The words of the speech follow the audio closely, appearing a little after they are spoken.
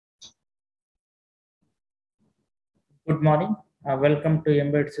Good morning. Welcome to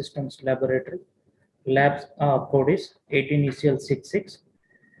Embedded Systems Laboratory. Labs code is 18 ECL 66.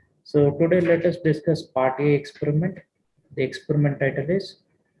 So today let us discuss part A experiment. The experiment title is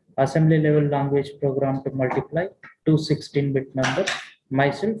Assembly Level Language Program to Multiply two 16-bit numbers.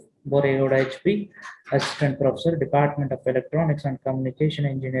 Myself, Boreyoda HP, Assistant Professor, Department of Electronics and Communication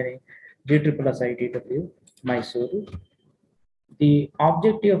Engineering, GSSS ITW, Mysuru. The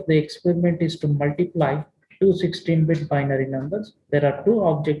objective of the experiment is to multiply two 16-bit binary numbers. There are two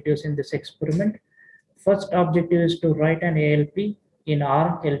objectives in this experiment. First objective is to write an ALP in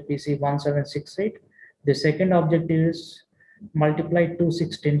ARM LPC 1768. The second objective is multiply two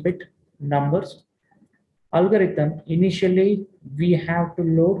 16-bit numbers. Algorithm, initially we have to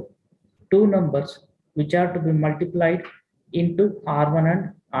load two numbers which are to be multiplied into R1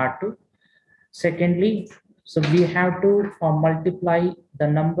 and R2. Secondly, so we have to multiply the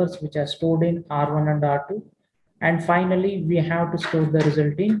numbers which are stored in R1 and R2. And finally, we have to store the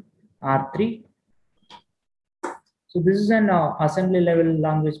result in R3. So this is an assembly level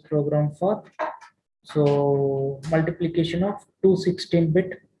language program for multiplication of two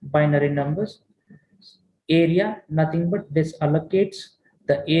 16-bit binary numbers. Area, nothing but this allocates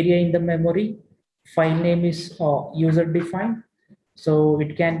the area in the memory. File name is user defined. So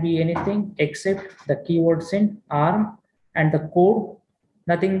it can be anything except the keywords in ARM, and the code,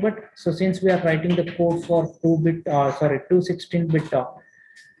 nothing but, so since we are writing the code for two 16-bit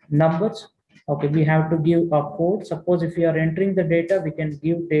numbers, okay, we have to give a code. Suppose if we are entering the data, we can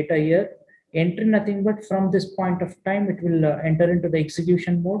give data here. Enter nothing but from this point of time, it will enter into the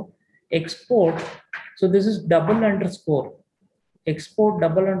execution mode. Export, so this is double underscore. Export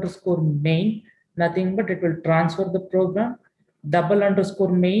double underscore main, nothing but it will transfer the program. Double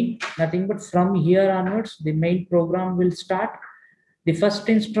underscore main, nothing but from here onwards, the main program will start. The first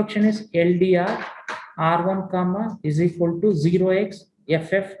instruction is LDR R1 comma is equal to 0x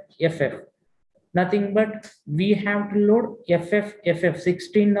FF. Nothing but we have to load FF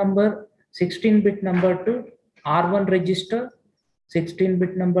 16-bit number to R1 register,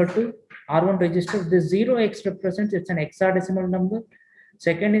 16-bit number to R1 register. This 0x represents it's an hexadecimal number.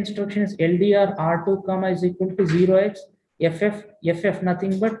 Second instruction is LDR R2 comma is equal to 0x FF,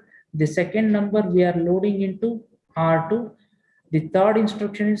 nothing but the second number we are loading into R2. The third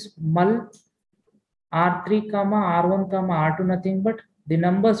instruction is mul R3 comma R1 comma R2, nothing but the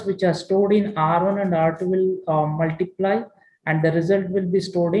numbers which are stored in R1 and R2 will multiply, and the result will be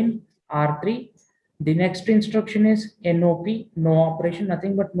stored in R3. The next instruction is NOP, no operation,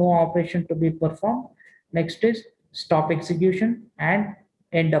 nothing but no operation to be performed. Next is stop execution and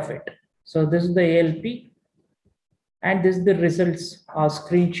end of it. So this is the ALP, and this is the results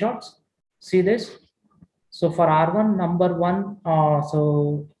screenshots. See this. So for R1, number 1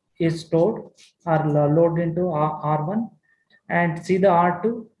 is stored or loaded into R1, and see the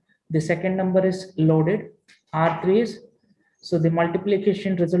R2, the second number is loaded. R3 is, so the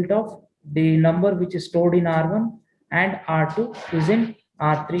multiplication result of the number which is stored in R1 and R2 is in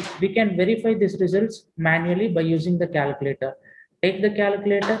R3. We can verify these results manually by using the calculator. Take the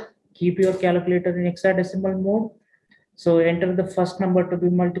calculator, keep your calculator in hexadecimal mode. So enter the first number to be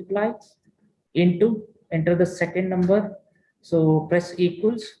multiplied into, enter the second number, so press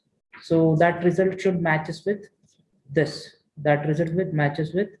equals. So that result should matches with this. That result with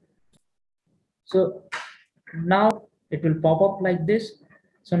matches with. So now it will pop up like this.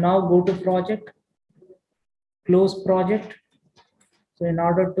 So now go to project, close project. So in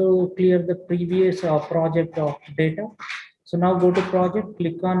order to clear the previous project of data, so now go to project,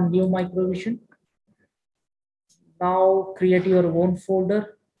 click on new microvision. Now create your own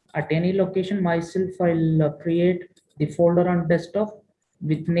folder at any location. Myself, I'll create the folder on desktop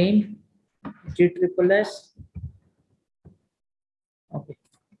with name GSSS. Okay.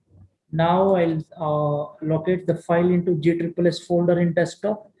 Now I'll locate the file into GSSS folder in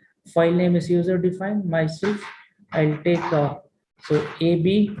desktop. File name is user defined. Myself, I'll take so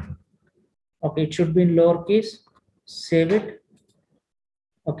AB. Okay, it should be in lowercase. Save it.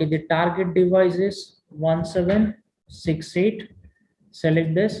 Okay, the target device is 1768.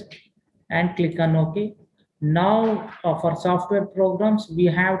 Select this and click on OK. Now for software programs, we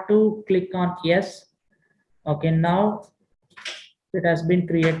have to click on yes. Okay, now it has been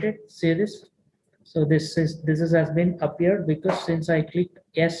created. See this. So this has been appeared because since I clicked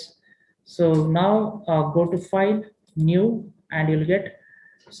yes. So now go to file, new, and you'll get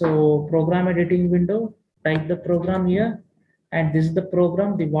so program editing window. Type the program here, and this is the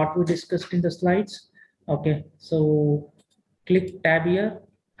program, the what we discussed in the slides. Okay, so click tab here.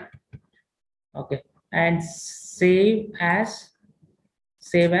 Okay, and save as.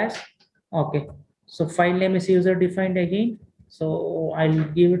 Okay, So file name is user defined again. So I'll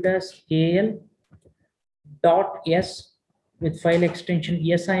give it as al.s with file extension.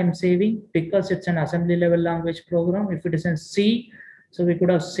 Yes, I am saving because it's an assembly level language program. If it is in C, so we could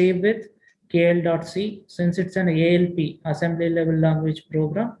have saved with kl.c. Since it's an ALP assembly level language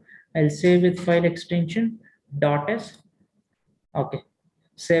program, I'll save with file extension .s. Okay,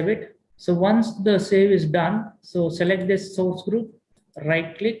 save it. So once the save is done, so select this source group,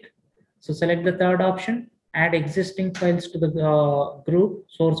 right click. So select the third option, add existing files to the group,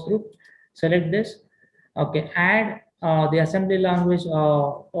 source group. Select this. Okay, add the assembly language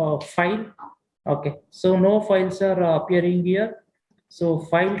file. Okay, so no files are appearing here. So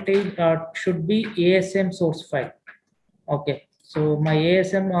file type should be ASM source file. Okay, so my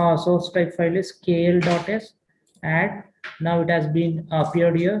ASM source type file is kl.s. Add. Now it has been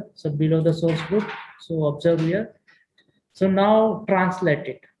appeared here. So below the source group. So observe here. So now translate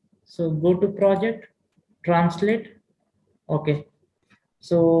it. So go to project, translate. Okay.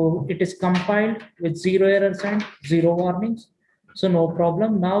 So it is compiled with 0 errors and 0 warnings. So no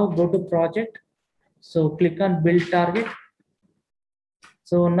problem. Now go to project. So click on build target.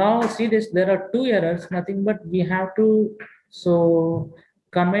 So now see this, there are 2 errors, nothing but we have to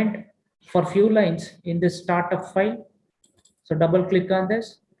comment for few lines in the startup file. So double click on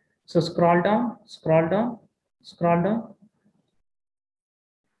this. So scroll down, scroll down, scroll down.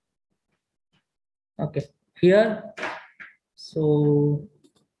 Okay, here, so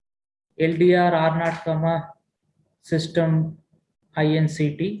LDR R0, comma system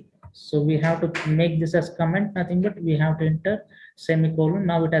INCT. So we have to make this as comment, nothing but we have to enter semicolon.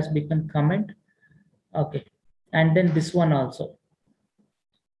 Now it has become comment. Okay, and then this one also.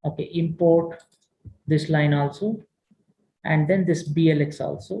 Okay, import this line also, and then this BLX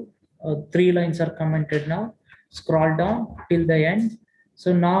also. 3 lines are commented now. Scroll down till the end.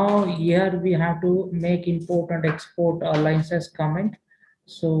 So now here we have to make import and export lines as comment.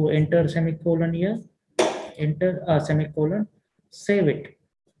 So enter semicolon here, enter semicolon, save it.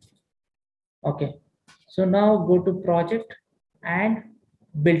 Okay, so now go to project and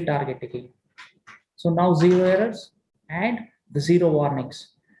build target again. So now 0 errors and the 0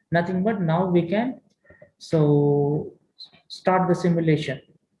 warnings. Nothing but now we can start the simulation.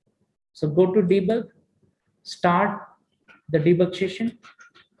 So go to debug, start the debug session,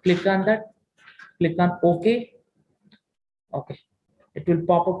 click on that, click on OK. Okay, it will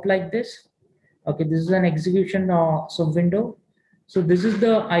pop up like this. Okay, this is an execution window. So this is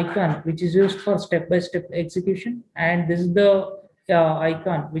the icon which is used for step-by-step execution, and this is the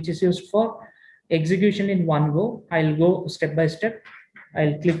icon which is used for execution in one go. I'll go step by step.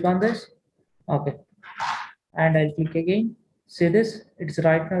 I'll click on this. Okay, and I'll click again. See this? It's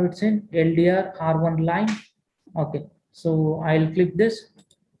right now. It's in LDR R1 line. Okay, so I'll click this.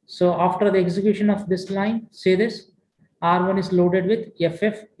 So after the execution of this line, see this, R1 is loaded with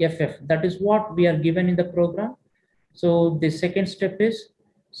FF. That is what we are given in the program. So the second step is,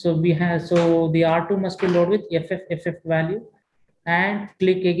 so the R2 must be loaded with FF value, and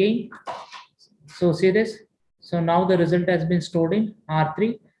click again. So see this. So now the result has been stored in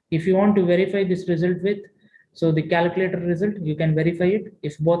R3. If you want to verify this result with, so the calculator result, you can verify it.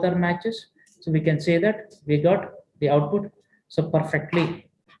 If both are matches, so we can say that we got the output. So perfectly,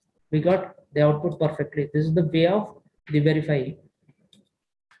 we got the output perfectly. This is the way of the verifying.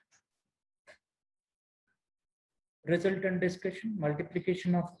 Resultant discussion,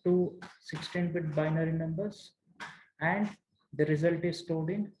 multiplication of two 16-bit binary numbers, and the result is stored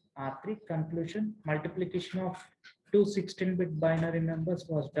in R3. Conclusion, multiplication of two 16-bit binary numbers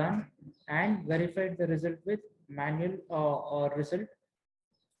was done and verified the result with manual result.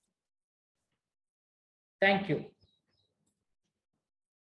 Thank you.